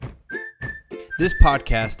This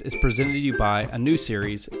podcast is presented to you by a new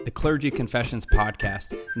series, the Clergy Confessions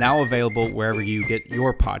Podcast, now available wherever you get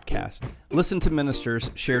your podcast. Listen to ministers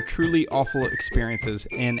share truly awful experiences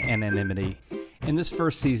in anonymity. In this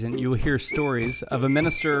first season, you will hear stories of a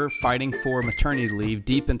minister fighting for maternity leave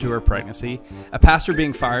deep into her pregnancy, a pastor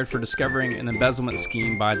being fired for discovering an embezzlement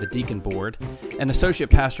scheme by the deacon board, an associate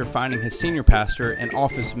pastor finding his senior pastor and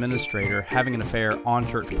office administrator having an affair on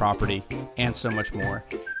church property, and so much more.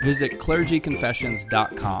 Visit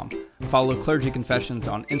clergyconfessions.com. Follow Clergy Confessions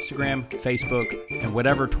on Instagram, Facebook, and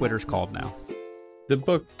whatever Twitter's called now. The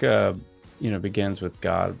book, begins with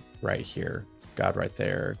God right here. God right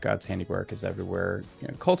there. God's handiwork is everywhere.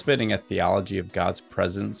 Cultivating a theology of God's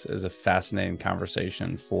presence is a fascinating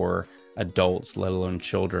conversation for adults, let alone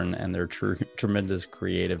children and their tremendous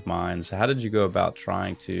creative minds. How did you go about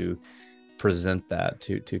trying to present that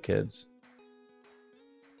to kids?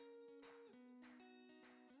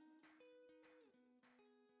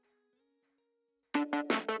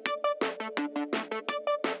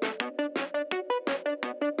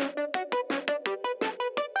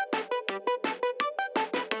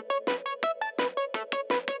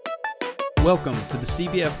 Welcome to the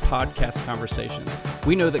CBF Podcast Conversation.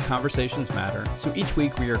 We know that conversations matter, so each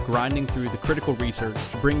week we are grinding through the critical research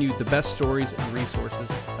to bring you the best stories and resources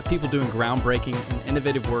of people doing groundbreaking and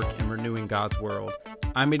innovative work in renewing God's world.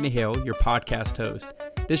 I'm Andy Hale, your podcast host.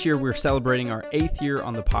 This year we're celebrating our 8th year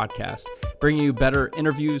on the podcast, bringing you better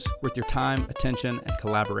interviews worth your time, attention, and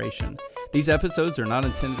collaboration. These episodes are not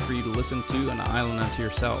intended for you to listen to on an island unto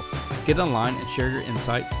yourself. Get online and share your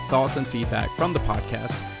insights, thoughts, and feedback from the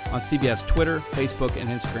podcast on CBF's Twitter, Facebook, and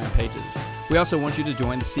Instagram pages. We also want you to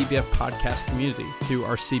join the CBF podcast community through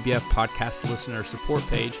our CBF podcast listener support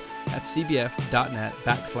page at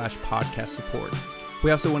cbf.net/podcast support.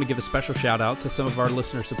 We also want to give a special shout out to some of our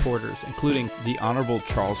listener supporters, including the Honorable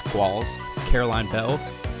Charles Qualls, Caroline Bell,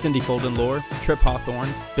 Cindy Folden-Lore, Trip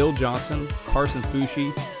Hawthorne, Bill Johnson, Carson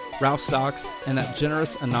Fushi, Ralph Stocks, and that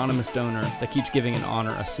generous anonymous donor that keeps giving in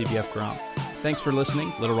honor of CBF Grump. Thanks for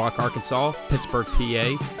listening. Little Rock, Arkansas, Pittsburgh,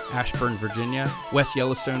 PA, Ashburn, Virginia, West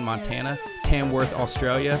Yellowstone, Montana, Tamworth,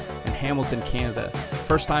 Australia, and Hamilton, Canada.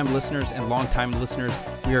 First-time listeners and long-time listeners,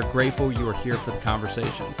 we are grateful you are here for the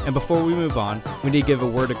conversation. And before we move on, we need to give a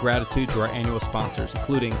word of gratitude to our annual sponsors,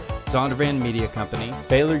 including Zondervan Media Company,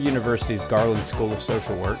 Baylor University's Garland School of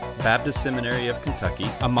Social Work, Baptist Seminary of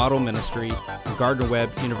Kentucky, A Model Ministry, and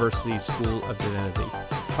Gardner-Webb University School of Divinity.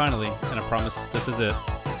 Finally, and I promise this is it,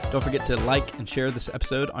 don't forget to like and share this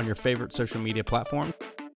episode on your favorite social media platform.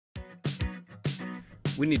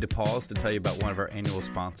 We need to pause to tell you about one of our annual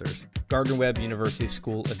sponsors, Gardner-Webb University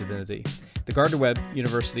School of Divinity. The Gardner-Webb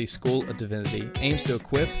University School of Divinity aims to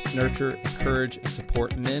equip, nurture, encourage, and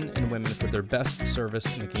support men and women for their best service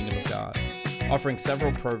in the kingdom of God. Offering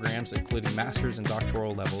several programs, including master's and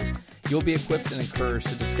doctoral levels, you'll be equipped and encouraged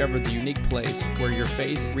to discover the unique place where your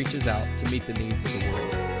faith reaches out to meet the needs of the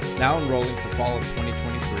world. Now enrolling for fall of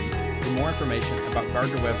 2023. For more information about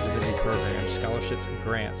Gardner-Webb Divinity programs, scholarships, and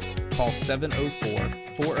grants, call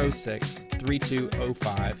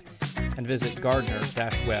 704-406-3205 and visit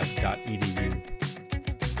gardner-webb.edu.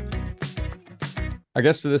 Our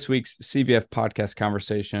guest for this week's CBF podcast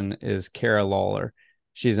conversation is Kara Lawler.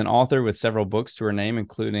 She's an author with several books to her name,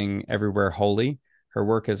 including Everywhere Holy. Her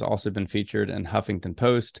work has also been featured in Huffington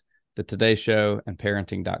Post, The Today Show, and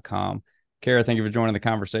Parenting.com. Kara, thank you for joining the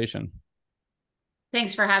conversation.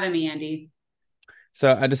 Thanks for having me, Andy.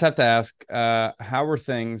 So I just have to ask, how are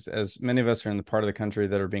things, as many of us are in the part of the country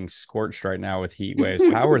that are being scorched right now with heat waves,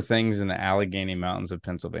 how are things in the Allegheny Mountains of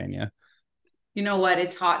Pennsylvania? You know what?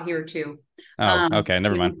 It's hot here too. Oh, okay.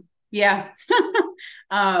 Never mind. Yeah.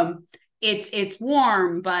 It's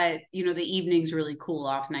warm, but the evenings really cool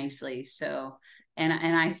off nicely. So, and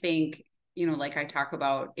I think, like I talk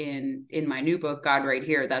about in my new book, God Right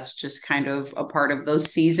Here, that's just kind of a part of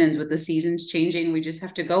those seasons. With the seasons changing, we just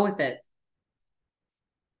have to go with it.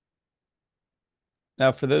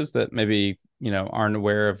 Now, for those that maybe, aren't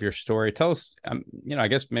aware of your story, tell us, I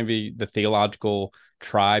guess maybe the theological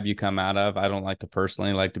tribe you come out of. I don't like to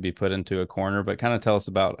personally like to be put into a corner, but kind of tell us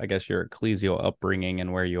about, I guess, your ecclesial upbringing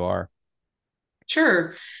and where you are.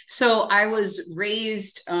 Sure. So I was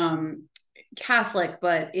raised Catholic,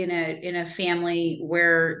 but in a family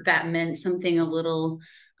where that meant something a little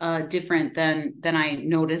different than I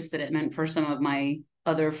noticed that it meant for some of my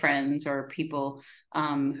other friends or people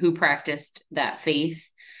who practiced that faith.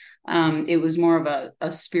 It was more of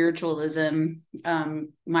a spiritualism.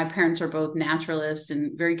 My parents are both naturalists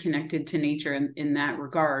and very connected to nature in that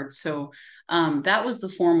regard. So that was the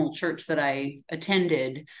formal church that I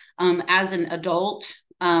attended. As an adult,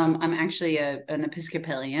 I'm actually an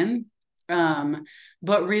Episcopalian. Um,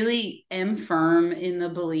 but really am firm in the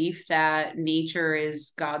belief that nature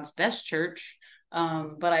is God's best church.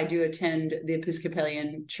 But I do attend the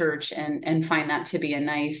Episcopalian church and find that to be a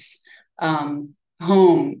nice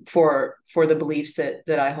home for the beliefs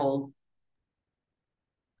that I hold.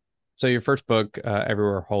 So your first book,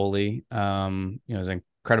 Everywhere Holy, is an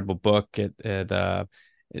incredible book. It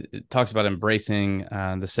talks about embracing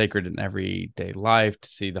the sacred in everyday life, to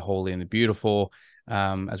see the holy and the beautiful.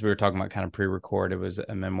 As we were talking about kind of pre-record, it was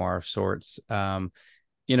a memoir of sorts.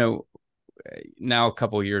 You know, now a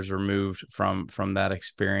couple of years removed from that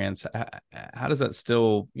experience, how does that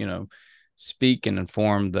still, speak and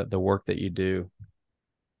inform the work that you do?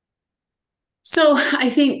 So I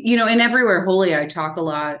think, in Everywhere Holy, I talk a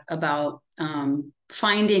lot about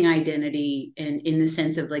finding identity in the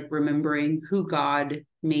sense of like remembering who God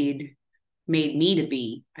made me to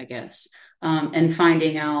be, I guess, and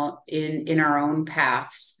finding out in our own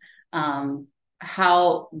paths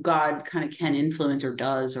how God kind of can influence or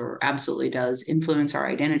does or absolutely does influence our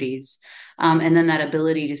identities, and then that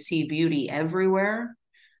ability to see beauty everywhere,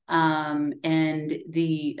 and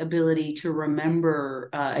the ability to remember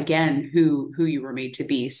again who you were made to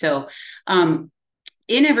be. So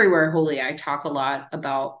in Everywhere Holy, I talk a lot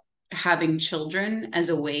about having children as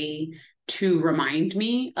a way to remind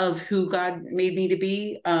me of who God made me to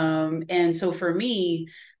be. And so for me,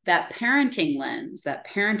 that parenting lens, that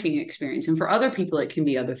parenting experience, and for other people, it can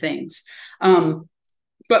be other things.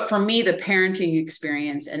 But for me, the parenting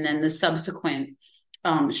experience and then the subsequent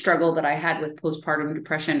struggle that I had with postpartum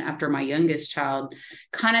depression after my youngest child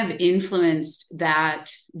kind of influenced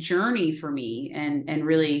that journey for me and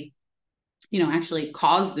really, actually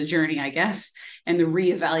caused the journey, I guess, and the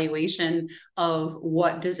reevaluation of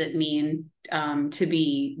what does it mean to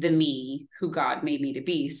be the me who God made me to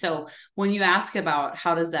be. So when you ask about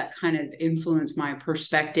how does that kind of influence my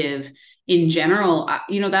perspective in general,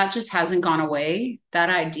 that just hasn't gone away. That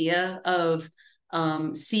idea of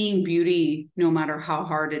seeing beauty, no matter how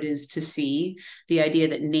hard it is to see, the idea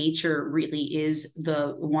that nature really is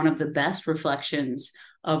the one of the best reflections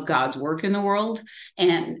of God's work in the world,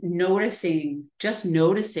 and just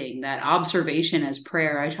noticing that observation as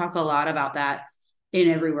prayer. I talk a lot about that in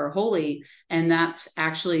Everywhere Holy, and that's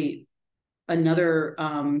actually another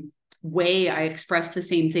way I express the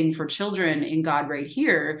same thing for children in God right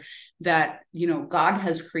here, that God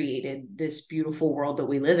has created this beautiful world that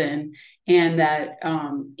we live in, and that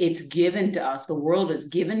it's given to us, the world is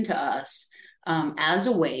given to us as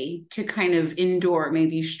a way to kind of endure,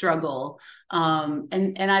 maybe struggle.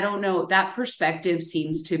 And I don't know, that perspective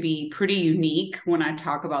seems to be pretty unique when I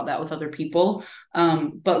talk about that with other people.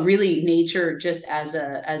 But really nature just as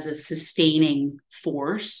a sustaining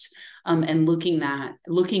force. And looking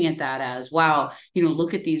at that as, wow,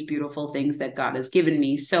 look at these beautiful things that God has given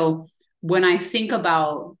me. So when I think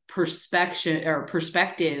about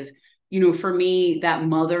perspective, for me, that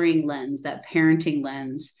mothering lens, that parenting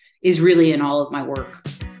lens is really in all of my work.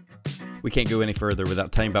 We can't go any further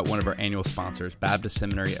without telling about one of our annual sponsors, Baptist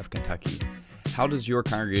Seminary of Kentucky. How does your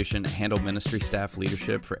congregation handle ministry staff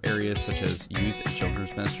leadership for areas such as youth and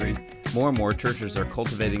children's ministry? More and more churches are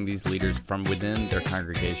cultivating these leaders from within their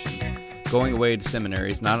congregations. Going away to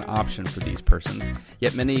seminary is not an option for these persons,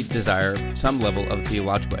 yet many desire some level of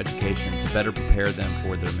theological education to better prepare them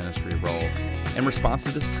for their ministry role. In response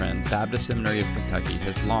to this trend, Baptist Seminary of Kentucky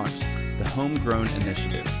has launched the Homegrown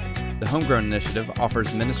Initiative. The Homegrown Initiative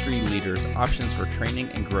offers ministry leaders options for training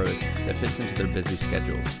and growth that fits into their busy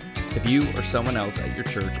schedules. If you or someone else at your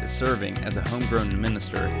church is serving as a homegrown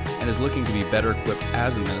minister and is looking to be better equipped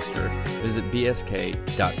as a minister, visit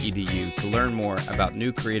bsk.edu to learn more about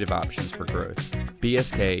new creative options for growth.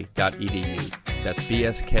 bsk.edu. That's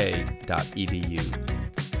bsk.edu.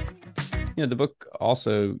 The book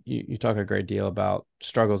also, you talk a great deal about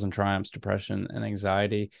struggles and triumphs, depression, and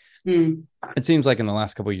anxiety. It seems like in the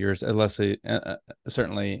last couple of years,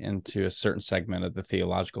 certainly into a certain segment of the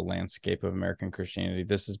theological landscape of American Christianity,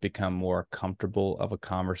 this has become more comfortable of a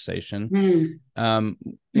conversation.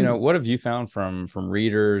 What have you found from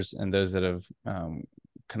readers and those that have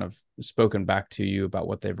kind of spoken back to you about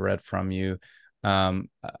what they've read from you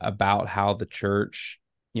about how the church,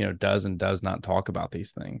 does and does not talk about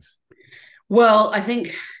these things? Well, I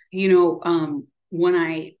think,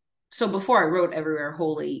 so before I wrote Everywhere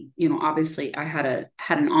Holy, obviously I had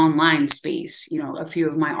an online space. A few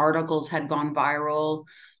of my articles had gone viral,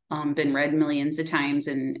 been read millions of times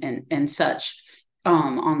and such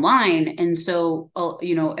online. And so,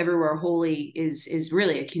 Everywhere Holy is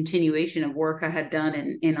really a continuation of work I had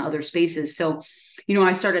done in other spaces. So,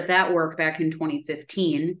 I started that work back in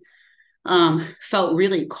 2015. felt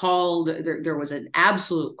really called. There was an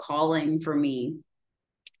absolute calling for me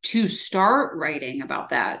to start writing about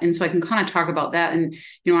that. And so I can kind of talk about that. And,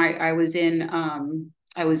 I was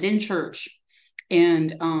in church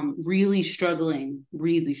and really struggling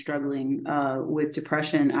with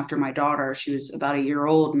depression after my daughter. She was about a year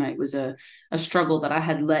old, and it was a struggle that I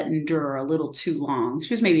had let endure a little too long.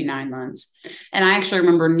 She was maybe 9 months. And I actually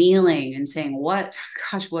remember kneeling and saying, what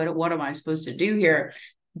am I supposed to do here?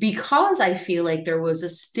 Because I feel like there was a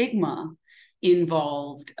stigma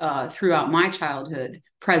involved throughout my childhood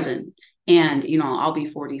present. And, I'll be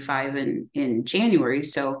 45 in January.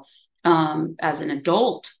 So as an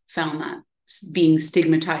adult, found that being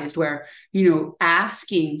stigmatized, where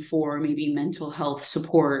asking for maybe mental health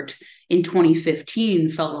support in 2015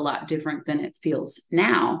 felt a lot different than it feels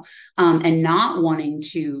now, and not wanting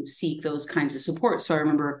to seek those kinds of support. So I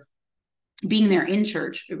remember being there in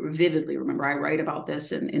church. Vividly remember, I write about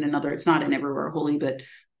this in another, it's not in Everywhere Holy, but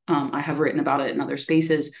I have written about it in other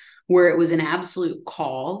spaces, where it was an absolute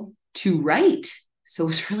call to write. So it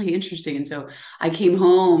was really interesting. And so I came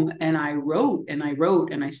home and I wrote and I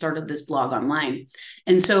wrote and I started this blog online.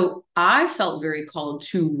 And so I felt very called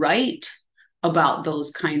to write about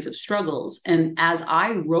those kinds of struggles. And as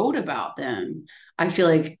I wrote about them, I feel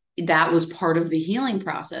like that was part of the healing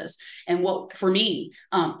process. And what, for me,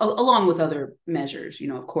 along with other measures,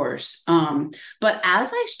 of course, but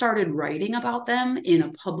as I started writing about them in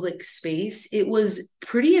a public space, it was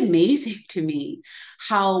pretty amazing to me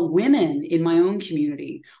how women in my own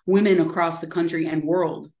community, women across the country and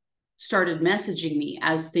world, started messaging me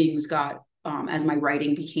as things got, as my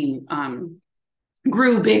writing became,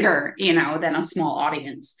 grew bigger, than a small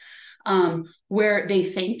audience, where they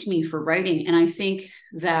thanked me for writing. And I think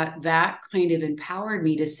that kind of empowered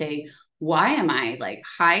me to say, why am I like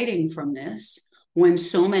hiding from this when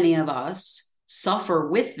so many of us suffer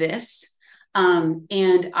with this?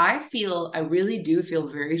 And I really do feel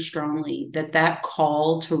very strongly that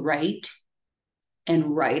call to write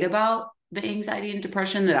and write about the anxiety and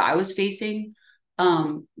depression that I was facing,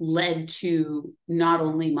 led to not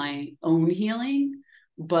only my own healing,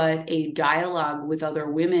 but a dialogue with other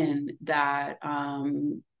women that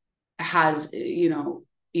has, even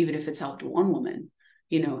if it's helped one woman,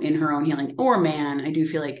 in her own healing, or man. I do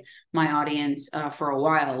feel like my audience for a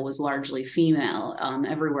while was largely female.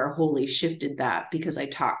 Everywhere Holy shifted that because I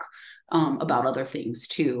talk about other things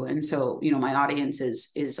too. And so, my audience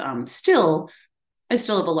is still, I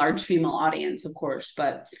still have a large female audience, of course,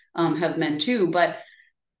 but have men too. But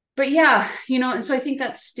yeah, and so I think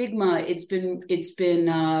that stigma, it's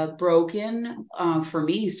been broken for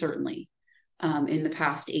me, certainly, in the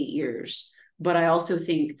past 8 years. But I also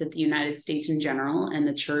think that the United States in general and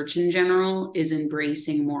the church in general is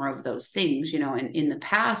embracing more of those things. And in the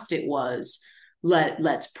past it was,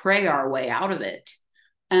 let's pray our way out of it.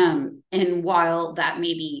 And while that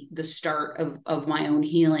may be the start of my own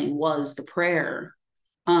healing was the prayer,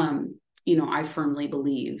 I firmly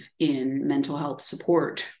believe in mental health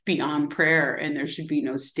support beyond prayer, and there should be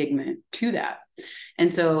no stigma to that.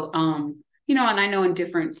 And so, and I know in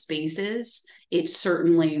different spaces, it's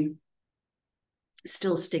certainly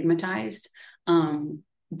still stigmatized.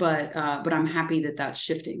 But I'm happy that that's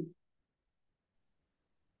shifting.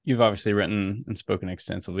 You've obviously written and spoken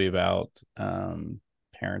extensively about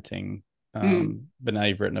parenting, but now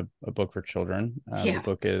you've written a book for children. Yeah. The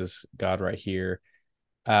book is God Right Here.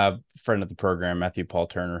 Friend of the program, Matthew Paul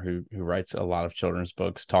Turner, who writes a lot of children's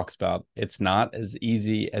books, talks about it's not as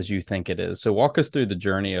easy as you think it is. So walk us through the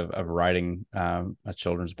journey of writing a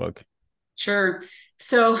children's book. Sure.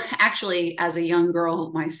 So actually, as a young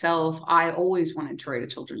girl myself, I always wanted to write a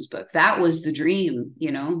children's book. That was the dream,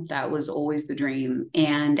 that was always the dream.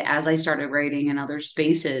 And as I started writing in other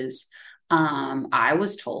spaces, I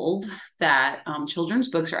was told that children's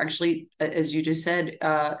books are actually, as you just said,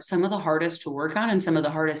 some of the hardest to work on and some of the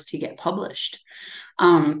hardest to get published.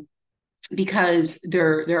 Because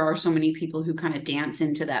there are so many people who kind of dance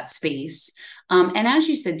into that space. And as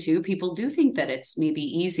you said too, people do think that it's maybe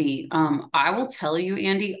easy. I will tell you,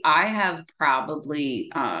 Andy, I have probably,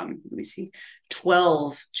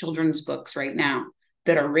 12 children's books right now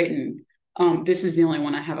that are written. This is the only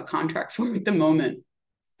one I have a contract for at the moment.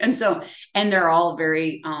 And so, and they're all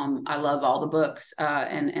very, I love all the books,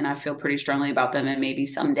 and I feel pretty strongly about them, and maybe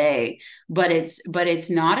someday, but it's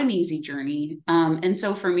not an easy journey. And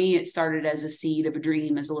so for me, it started as a seed of a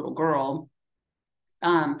dream as a little girl.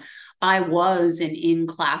 I was an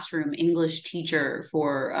in-classroom English teacher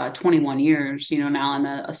for 21 years. Now I'm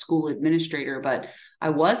a school administrator, but I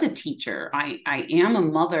was a teacher. I am a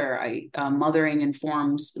mother. Mothering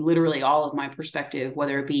informs literally all of my perspective,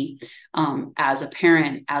 whether it be as a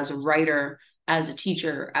parent, as a writer, as a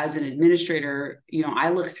teacher, as an administrator. I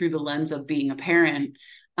look through the lens of being a parent.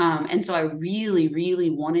 And so I really, really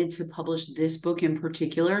wanted to publish this book in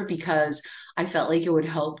particular because I felt like it would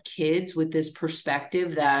help kids with this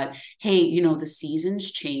perspective that, hey, the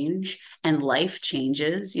seasons change and life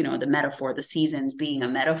changes, the metaphor, the seasons being a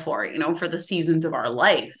metaphor, for the seasons of our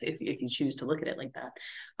life, if you choose to look at it like that.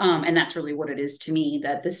 And that's really what it is to me,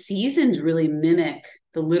 that the seasons really mimic,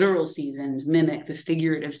 the literal seasons mimic the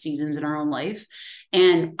figurative seasons in our own life.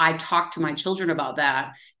 And I talk to my children about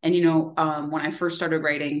that. And, when I first started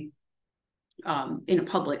writing in a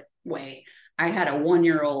public way, I had a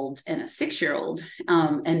 1-year-old and a 6-year-old.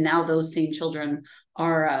 And now those same children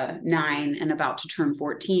are 9 and about to turn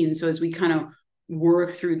 14. So as we kind of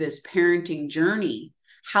work through this parenting journey,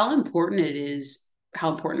 how important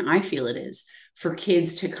I feel it is for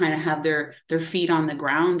kids to kind of have their feet on the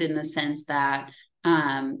ground, in the sense that,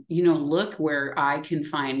 look where I can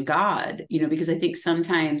find God, because I think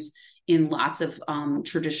sometimes in lots of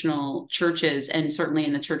traditional churches, and certainly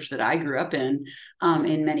in the church that I grew up in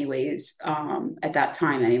many ways, at that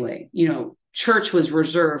time anyway, church was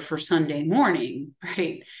reserved for Sunday morning,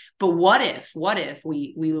 right? But what if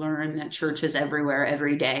we learn that church is everywhere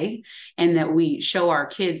every day, and that we show our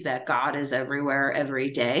kids that God is everywhere every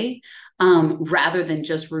day, rather than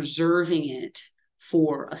just reserving it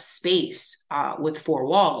for a space with 4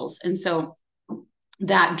 walls. And so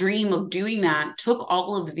that dream of doing that took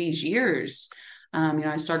all of these years.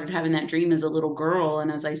 I started having that dream as a little girl.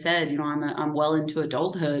 And as I said, I'm well into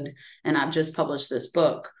adulthood, and I've just published this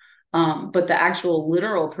book. But the actual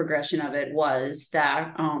literal progression of it was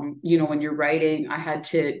that, when you're writing, I had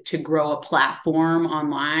to grow a platform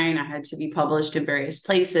online. I had to be published in various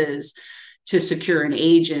places to secure an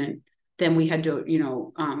agent. Then we had to,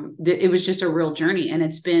 it was just a real journey, and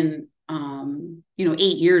it's been,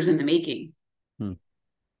 8 years in the making.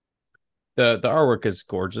 The artwork is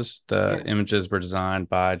gorgeous. The images were designed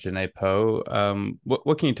by Janae Poe.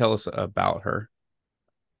 What can you tell us about her?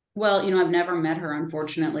 Well, I've never met her,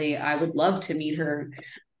 unfortunately. I would love to meet her.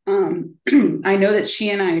 I know that she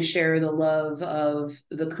and I share the love of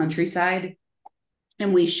the countryside,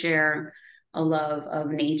 and we share a love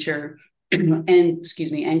of nature and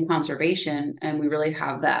conservation. And we really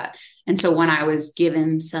have that. And so when I was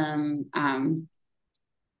given some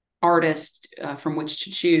artists from which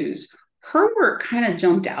to choose, her work kind of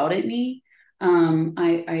jumped out at me.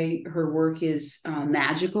 Her work is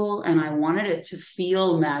magical, and I wanted it to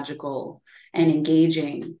feel magical and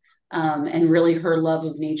engaging. And really, her love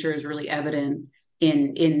of nature is really evident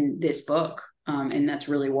in this book. And that's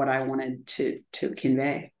really what I wanted to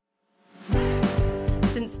convey.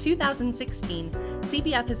 Since 2016,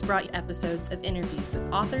 CBF has brought you episodes of interviews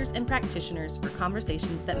with authors and practitioners for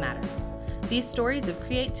conversations that matter. These stories of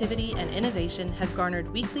creativity and innovation have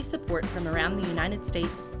garnered weekly support from around the United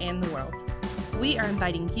States and the world. We are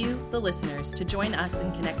inviting you, the listeners, to join us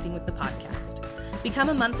in connecting with the podcast. Become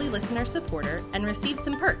a monthly listener supporter and receive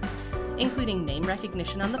some perks, including name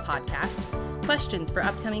recognition on the podcast, questions for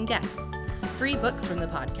upcoming guests, free books from the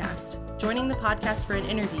podcast, joining the podcast for an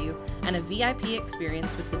interview, and a VIP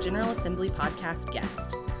experience with the General Assembly podcast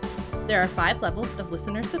guest. There are 5 levels of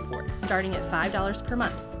listener support, starting at $5 per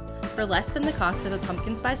month. For less than the cost of a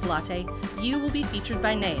pumpkin spice latte, you will be featured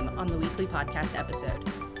by name on the weekly podcast episode.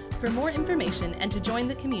 For more information and to join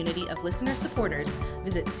the community of listener supporters,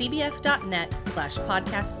 visit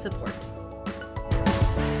cbf.net/podcast support.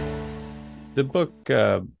 The book,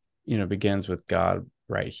 begins with God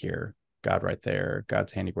right here, God right there.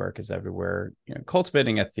 God's handiwork is everywhere.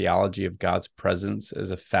 Cultivating a theology of God's presence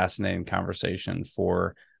is a fascinating conversation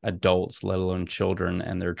for adults, let alone children,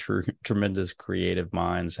 and their tremendous creative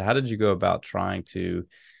minds. How did you go about trying to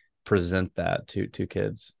present that to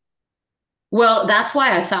kids? Well, that's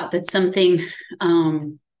why I thought that something,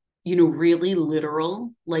 really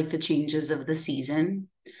literal, like the changes of the season,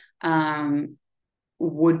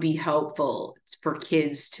 would be helpful for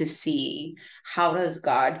kids to see how does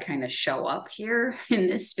God kind of show up here in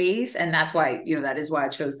this space. And that's why, that is why I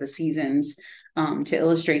chose the seasons to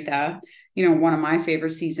illustrate that. One of my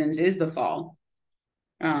favorite seasons is the fall.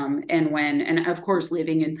 And of course,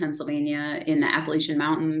 living in Pennsylvania in the Appalachian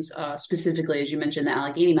Mountains, specifically, as you mentioned, the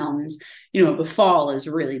Allegheny Mountains, the fall is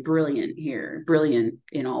really brilliant here, brilliant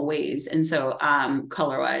in all ways. And so,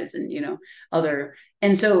 color-wise and,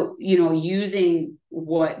 and so, using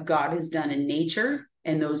what God has done in nature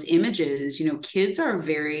and those images, kids are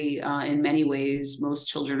very, in many ways, most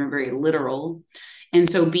children are very literal. And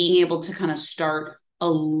so being able to kind of start a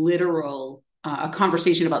literal a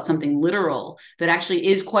conversation about something literal that actually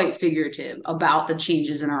is quite figurative about the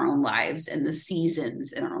changes in our own lives and the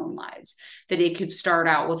seasons in our own lives, that it could start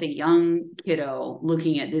out with a young kiddo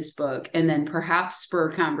looking at this book and then perhaps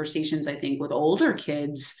spur conversations, I think, with older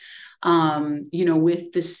kids,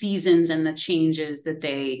 with the seasons and the changes that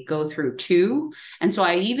they go through too. And so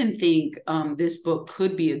I even think this book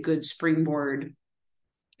could be a good springboard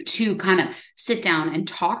to kind of sit down and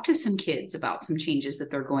talk to some kids about some changes that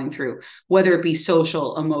they're going through, whether it be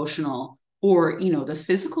social, emotional, or, the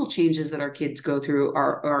physical changes that our kids go through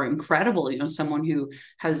are incredible. Someone who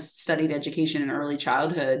has studied education in early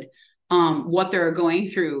childhood, what they're going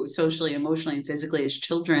through socially, emotionally, and physically as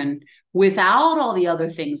children without all the other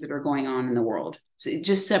things that are going on in the world. So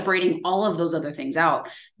just separating all of those other things out,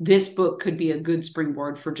 this book could be a good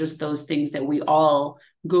springboard for just those things that we all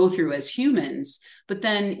go through as humans. But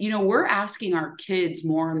then, we're asking our kids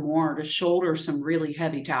more and more to shoulder some really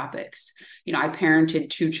heavy topics. I parented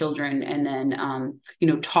 2 children and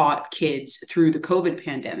then, taught kids through the COVID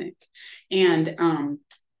pandemic. And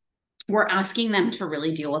we're asking them to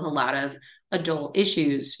really deal with a lot of adult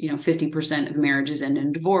issues, 50% of marriages end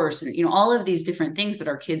in divorce, and, all of these different things that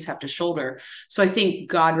our kids have to shoulder. So I think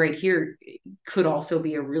God right here could also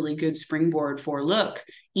be a really good springboard for, look,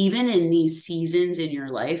 even in these seasons in your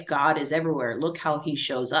life, God is everywhere. Look how he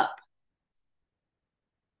shows up.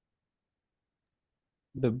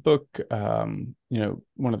 The book, one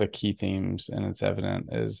of the key themes, and it's evident,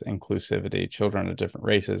 is inclusivity. Children of different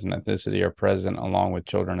races and ethnicity are present along with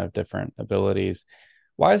children of different abilities.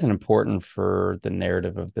 Why is it important for the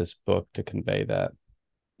narrative of this book to convey that?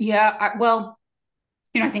 Yeah,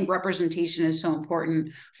 I think representation is so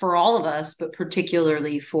important for all of us, but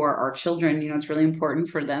particularly for our children. It's really important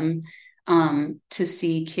for them to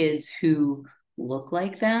see kids who look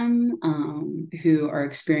like them, who are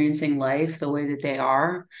experiencing life the way that they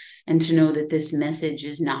are, and to know that this message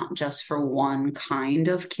is not just for one kind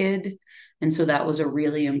of kid. And so that was a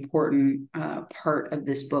really important part of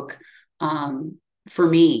this book for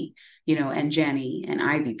me, and Jenny and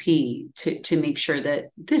IVP, to make sure that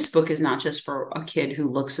this book is not just for a kid who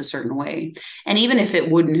looks a certain way. And even if it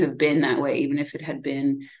wouldn't have been that way, even if it had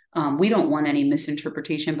been, we don't want any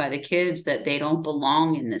misinterpretation by the kids that they don't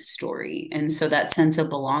belong in this story. And so that sense of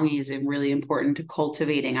belonging is really important to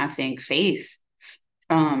cultivating, I think, faith,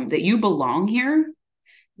 that you belong here,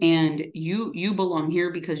 and you belong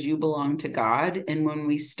here because you belong to God. And when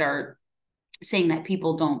we start saying that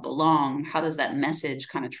people don't belong, how does that message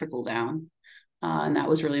kind of trickle down? And that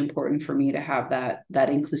was really important for me to have that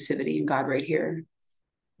inclusivity in God right here.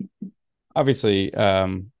 Obviously,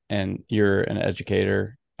 and you're an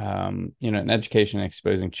educator, in education,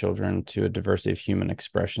 exposing children to a diversity of human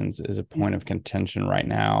expressions is a point of contention right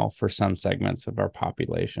now for some segments of our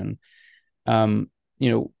population.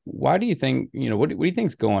 Why do you think, what do you think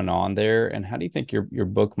is going on there? And how do you think your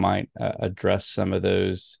book might address some of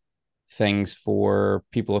those things for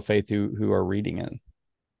people of faith who are reading it?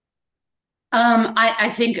 I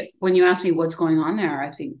think when you ask me what's going on there,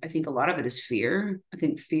 I think a lot of it is fear. I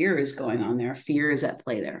think fear is going on there. Fear is at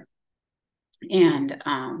play there. And,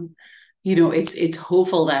 it's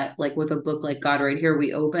hopeful that, like, with a book like God Right Here,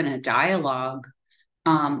 we open a dialogue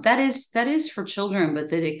that is for children, but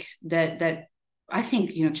that I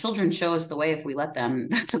think, children show us the way if we let them.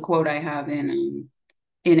 That's a quote I have in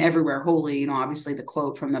Everywhere Holy, obviously the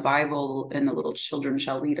quote from the Bible, and the little children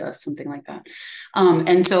shall lead us, something like that.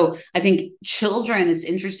 And so I think children, it's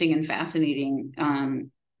interesting and fascinating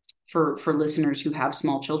for listeners who have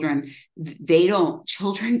small children.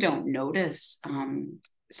 Children don't notice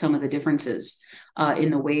some of the differences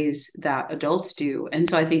in the ways that adults do. And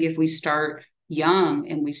so I think if we start young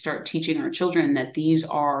and we start teaching our children that these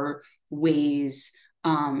are ways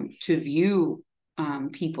to view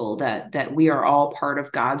people, that we are all part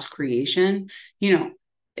of God's creation.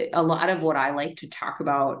 A lot of what I like to talk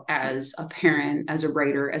about as a parent, as a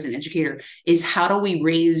writer, as an educator, is how do we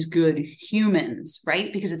raise good humans,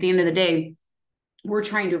 right? Because at the end of the day, we're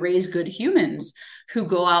trying to raise good humans who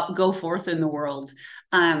go forth in the world,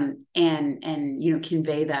 and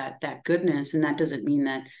convey that goodness. And that doesn't mean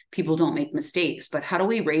that people don't make mistakes, but how do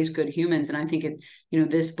we raise good humans? And I think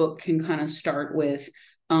this book can kind of start with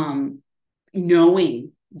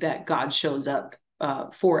knowing that God shows up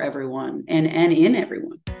for everyone and in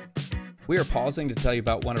everyone. We are pausing to tell you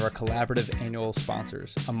about one of our collaborative annual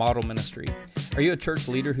sponsors, a model ministry. Are you a church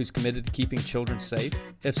leader who's committed to keeping children safe?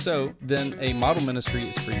 If so, then a model ministry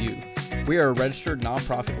is for you. We are a registered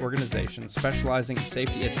nonprofit organization specializing in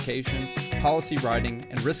safety education, policy writing,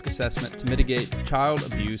 and risk assessment to mitigate child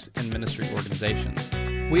abuse in ministry organizations.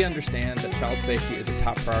 We understand that child safety is a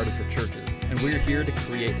top priority for churches, and we're here to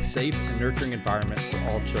create a safe and nurturing environment for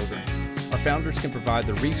all children. Our founders can provide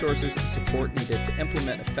the resources and support needed to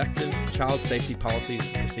implement effective child safety policies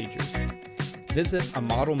and procedures. Visit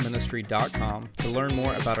amodelministry.com to learn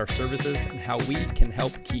more about our services and how we can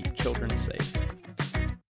help keep children safe.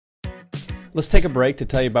 Let's take a break to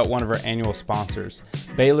tell you about one of our annual sponsors,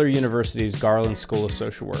 Baylor University's Garland School of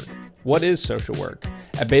Social Work. What is social work?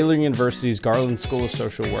 At Baylor University's Garland School of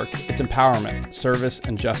Social Work, it's empowerment, service,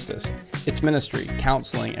 and justice. It's ministry,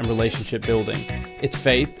 counseling, and relationship building. It's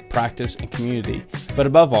faith, practice, and community. But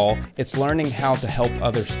above all, it's learning how to help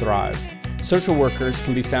others thrive. Social workers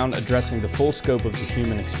can be found addressing the full scope of the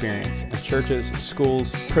human experience in churches,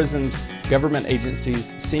 schools, prisons, government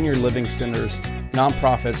agencies, senior living centers,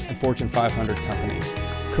 nonprofits, and Fortune 500 companies.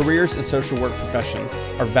 Careers in social work profession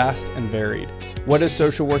are vast and varied. What is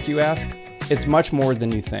social work, you ask? It's much more than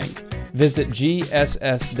you think. Visit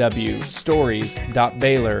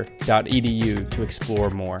gsswstories.baylor.edu to explore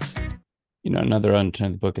more. Another undertone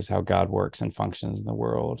of the book is how God works and functions in the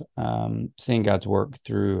world. Seeing God's work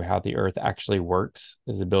through how the earth actually works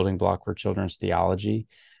is a building block for children's theology.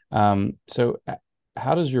 So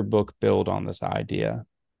how does your book build on this idea?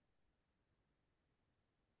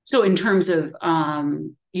 So in terms of,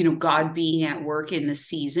 God being at work in the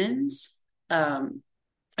seasons,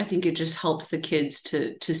 I think it just helps the kids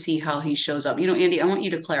to see how he shows up. Andy, I want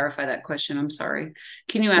you to clarify that question. I'm sorry.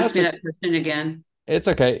 Can you ask me that question again? It's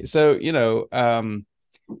okay. So,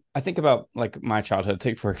 I think about like my childhood.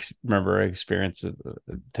 Remember experience.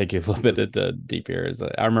 Take you a little bit into deep ears.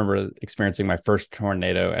 I remember experiencing my first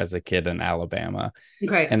tornado as a kid in Alabama.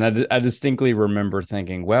 Okay. And I distinctly remember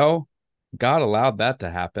thinking, well, God allowed that to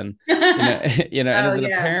happen. And as a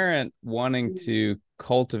parent wanting to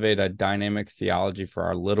cultivate a dynamic theology for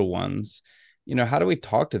our little ones, how do we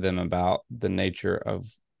talk to them about the nature of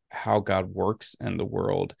how God works in the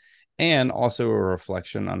world? And also a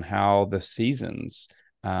reflection on how the seasons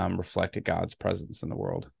reflected God's presence in the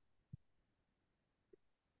world.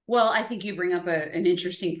 Well, I think you bring up an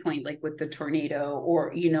interesting point, like with the tornado,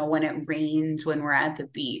 or, when it rains, when we're at the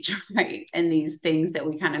beach, right? And these things that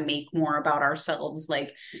we kind of make more about ourselves,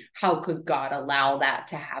 like how could God allow that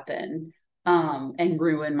to happen and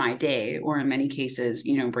ruin my day, or in many cases,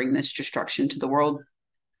 bring this destruction to the world.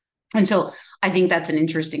 And so I think that's an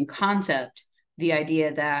interesting concept. The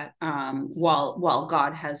idea that while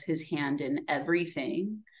God has his hand in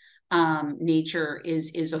everything, nature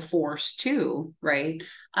is a force too, right?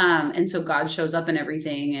 And so God shows up in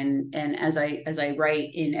everything. And as I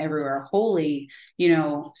write in Everywhere Holy,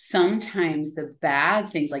 sometimes the bad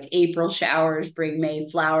things like April showers bring May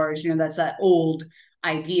flowers, that's that old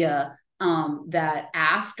idea that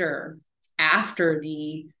after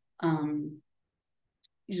the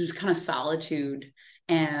just kind of solitude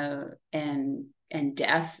and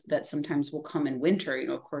death that sometimes will come in winter,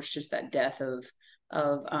 of course, just that death of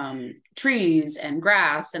trees and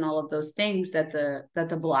grass and all of those things that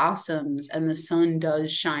the blossoms and the sun does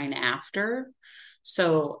shine after.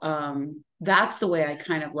 So that's the way I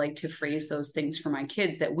kind of like to phrase those things for my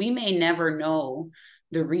kids, that we may never know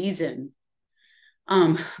the reason,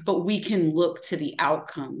 but we can look to the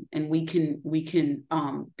outcome, and we can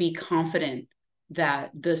be confident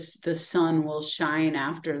that the sun will shine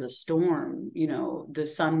after the storm. The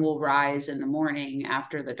sun will rise in the morning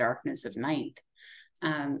after the darkness of night.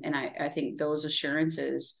 And I think those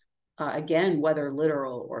assurances, again, whether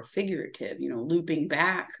literal or figurative, looping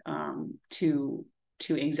back to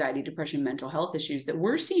anxiety, depression, mental health issues that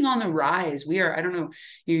we're seeing on the rise. I don't know,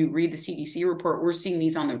 you read the CDC report, we're seeing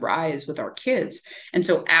these on the rise with our kids. And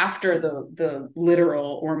so after the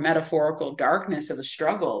literal or metaphorical darkness of the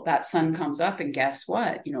struggle, that sun comes up, and guess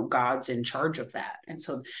what? God's in charge of that. And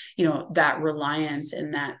so, that reliance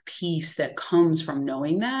and that peace that comes from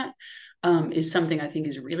knowing that is something I think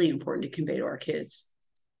is really important to convey to our kids.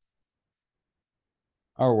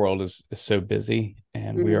 Our world is so busy,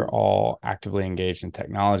 and we are all actively engaged in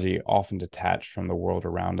technology, often detached from the world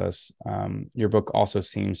around us. Your book also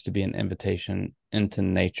seems to be an invitation into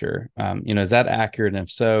nature. Is that accurate? And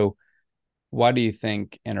if so, why do you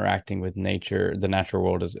think interacting with nature, the natural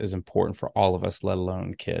world, is important for all of us, let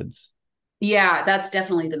alone kids? Yeah, that's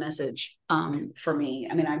definitely the message for me.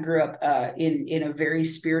 I mean, I grew up in a very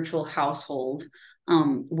spiritual household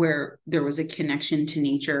where there was a connection to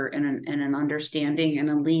nature and an understanding and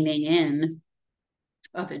a leaning in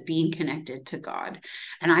of it being connected to God.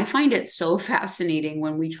 And I find it so fascinating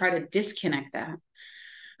when we try to disconnect that.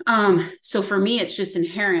 So for me, it's just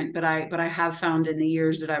inherent, but I have found in the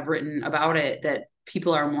years that I've written about it that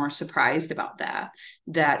people are more surprised about that.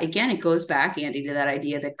 That again, it goes back, Andy, to that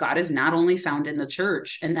idea that God is not only found in the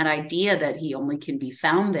church, and that idea that he only can be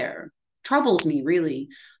found there troubles me really.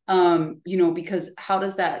 Because how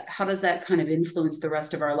does that kind of influence the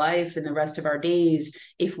rest of our life and the rest of our days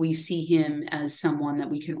if we see him as someone that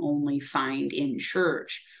we can only find in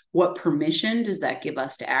church? What permission does that give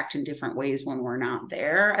us to act in different ways when we're not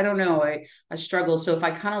there? I don't know. I struggle. So if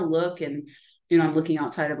I kind of look and, I'm looking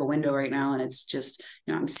outside of a window right now and it's just,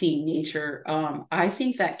 I'm seeing nature. I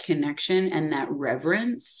think that connection and that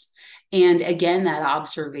reverence, and again, that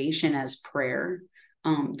observation as prayer,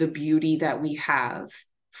 the beauty that we have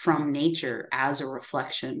from nature as a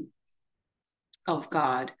reflection of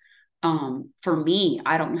God. For me,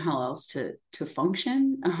 I don't know how else to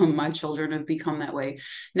function. My children have become that way.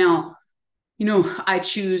 Now, I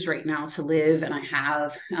choose right now to live, and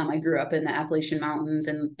I grew up in the Appalachian Mountains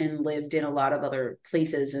and lived in a lot of other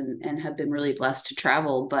places and have been really blessed to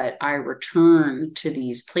travel. But I return to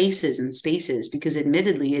these places and spaces because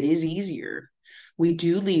admittedly, it is easier. We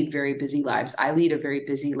do lead very busy lives. I lead a very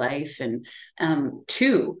busy life, and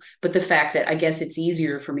too. But the fact that I guess it's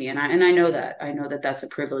easier for me, and I know that that's a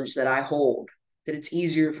privilege that I hold. That it's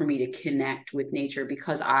easier for me to connect with nature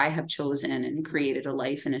because I have chosen and created a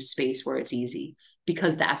life in a space where it's easy,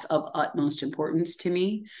 because that's of utmost importance to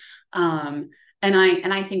me. And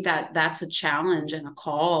I think that that's a challenge and a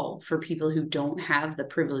call for people who don't have the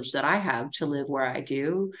privilege that I have to live where I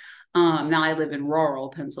do. Now I live in rural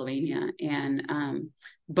Pennsylvania, and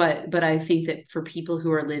but I think that for people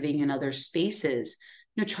who are living in other spaces,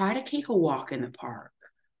 try to take a walk in the park.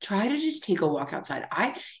 Try to just take a walk outside.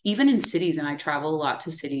 Even in cities, and I travel a lot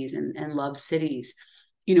to cities and love cities,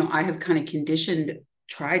 I have kind of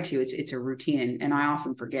tried to, it's a routine, and I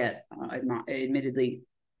often forget, admittedly,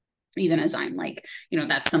 even as I'm like,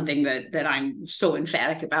 that's something that I'm so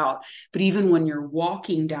emphatic about. But even when you're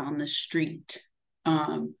walking down the street,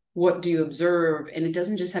 what do you observe? And it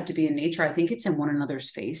doesn't just have to be in nature. I think it's in one another's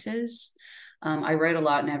faces. I write a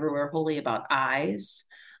lot in Everywhere Holy about eyes.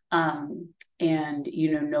 And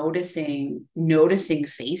noticing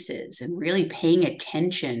faces and really paying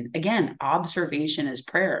attention. Again, observation is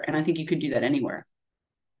prayer, and I think you could do that anywhere.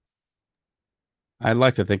 I'd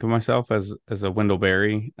like to think of myself as a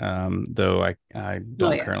Wendellberry, though I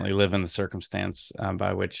don't currently live in the circumstance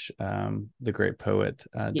by which the great poet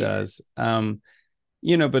does.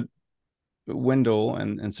 But Wendell,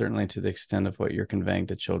 and certainly to the extent of what you're conveying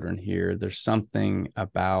to children here, there's something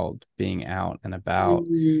about being out and about.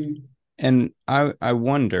 Mm-hmm. And I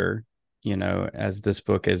wonder, as this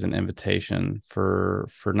book is an invitation for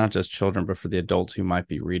not just children, but for the adults who might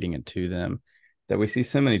be reading it to them, that we see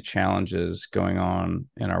so many challenges going on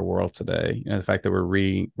in our world today. The fact that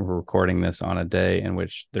we're recording this on a day in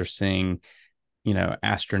which they're seeing,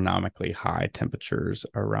 astronomically high temperatures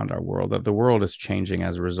around our world, that the world is changing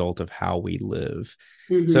as a result of how we live.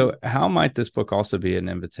 Mm-hmm. So how might this book also be an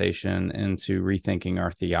invitation into rethinking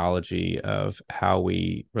our theology of how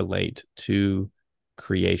we relate to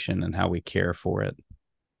creation and how we care for it?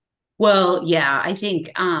 Well, yeah, I think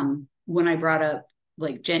when I brought up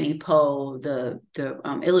like Jenny Poe, the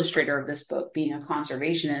illustrator of this book, being a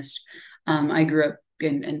conservationist, I grew up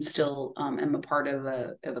and still am a part of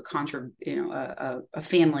a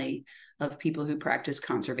family of people who practice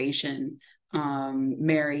conservation,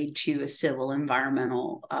 married to a civil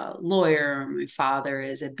environmental lawyer. My father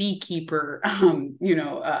is a beekeeper, owns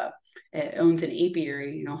an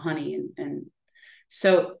apiary, honey. And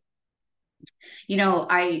so,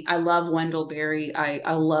 I love Wendellberry.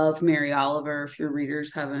 I love Mary Oliver, if your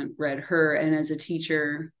readers haven't read her. And as a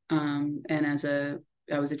teacher, I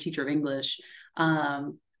was a teacher of English,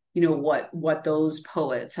 what those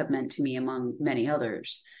poets have meant to me among many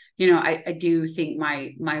others. I do think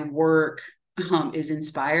my work is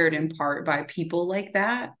inspired in part by people like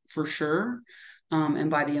that, for sure, and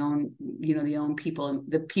by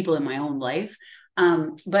the people in my own life.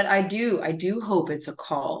 But I do hope it's a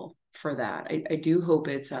call for that. I do hope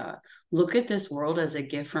it's look at this world as a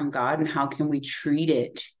gift from God, and how can we treat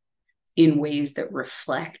it in ways that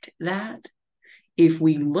reflect that? If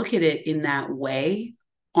we look at it in that way,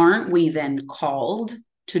 aren't we then called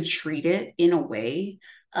to treat it in a way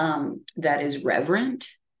that is reverent?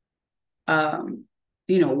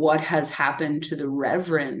 What has happened to the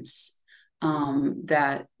reverence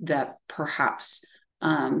that perhaps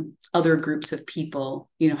other groups of people,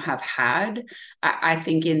 have had? I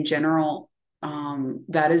think in general,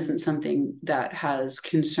 that isn't something that has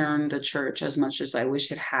concerned the church as much as I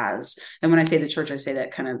wish it has. And when I say the church, I say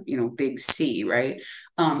that kind of, big C, right?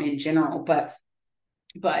 In general, but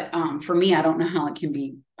But for me, I don't know how it can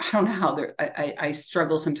be. I don't know how there. I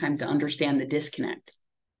struggle sometimes to understand the disconnect.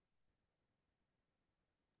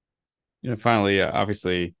 Finally,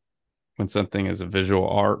 obviously, when something is a visual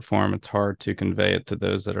art form, it's hard to convey it to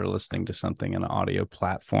those that are listening to something in an audio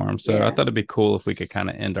platform. So I thought it'd be cool if we could kind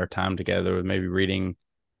of end our time together with maybe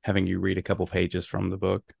having you read a couple pages from the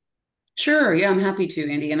book. Sure. Yeah, I'm happy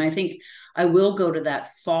to, Andy. And I think I will go to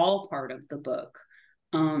that fall part of the book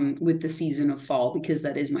with the season of fall, because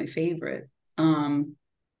that is my favorite. And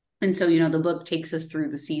so, the book takes us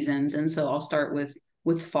through the seasons. And so I'll start with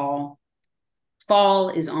fall. Fall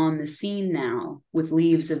is on the scene now, with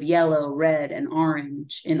leaves of yellow, red, and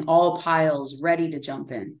orange in all piles ready to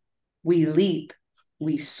jump in. We leap,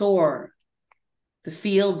 we soar. The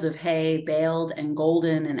fields of hay baled and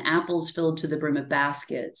golden, and apples filled to the brim of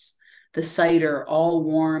baskets. The cider all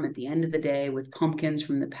warm at the end of the day, with pumpkins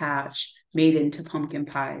from the patch made into pumpkin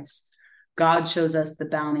pies. God shows us the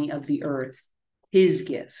bounty of the earth, his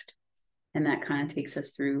gift. And that kind of takes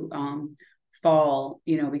us through fall,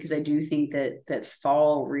 because I do think that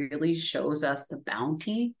fall really shows us the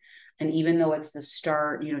bounty. And even though it's the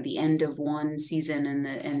start, the end of one season and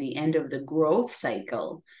the end of the growth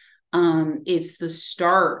cycle, it's the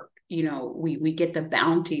start. We get the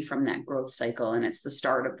bounty from that growth cycle, and it's the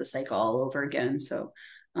start of the cycle all over again. So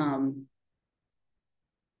that's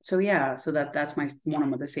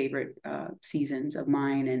one of the favorite seasons of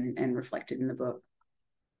mine, and reflected in the book.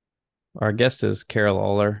 Our guest is Kara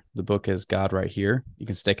Lawler. The book is God Right Here. You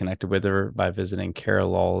can stay connected with her by visiting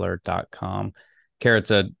karalawler.com. Kara,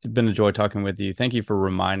 it's been a joy talking with you. Thank you for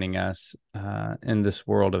reminding us in this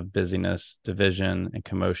world of busyness, division, and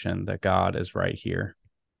commotion that God is right here.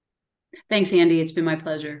 Thanks, Andy. It's been my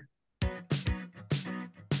pleasure.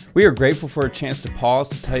 We are grateful for a chance to pause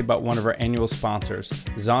to tell you about one of our annual sponsors,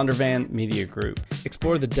 Zondervan Media Group.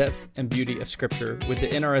 Explore the depth and beauty of Scripture with the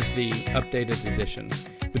NRSV Updated Edition.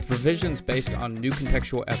 With provisions based on new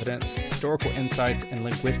contextual evidence, historical insights, and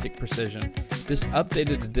linguistic precision, this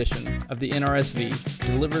updated edition of the NRSV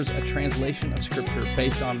delivers a translation of Scripture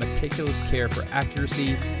based on meticulous care for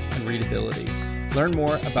accuracy and readability. Learn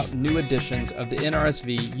more about new editions of the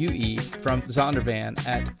NRSV UE from Zondervan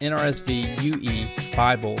at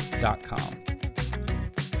nrsvuebible.com.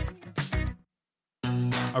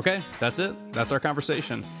 Okay, that's it. That's our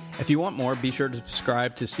conversation. If you want more, be sure to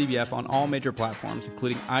subscribe to CBF on all major platforms,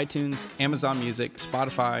 including iTunes, Amazon Music,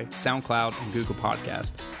 Spotify, SoundCloud, and Google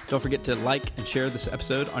Podcast. Don't forget to like and share this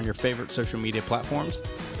episode on your favorite social media platforms.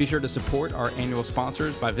 Be sure to support our annual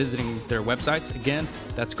sponsors by visiting their websites. Again,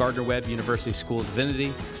 that's Gardner-Webb University School of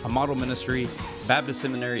Divinity, a model ministry, Baptist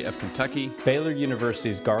Seminary of Kentucky, Baylor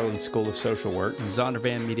University's Garland School of Social Work, and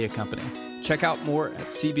Zondervan Media Company. Check out more at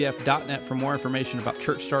cbf.net for more information about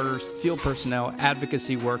church starters, field personnel,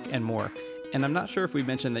 advocacy work, and more. And I'm not sure if we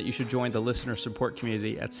mentioned that you should join the listener support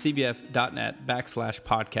community at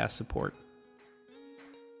cbf.net/podcast support.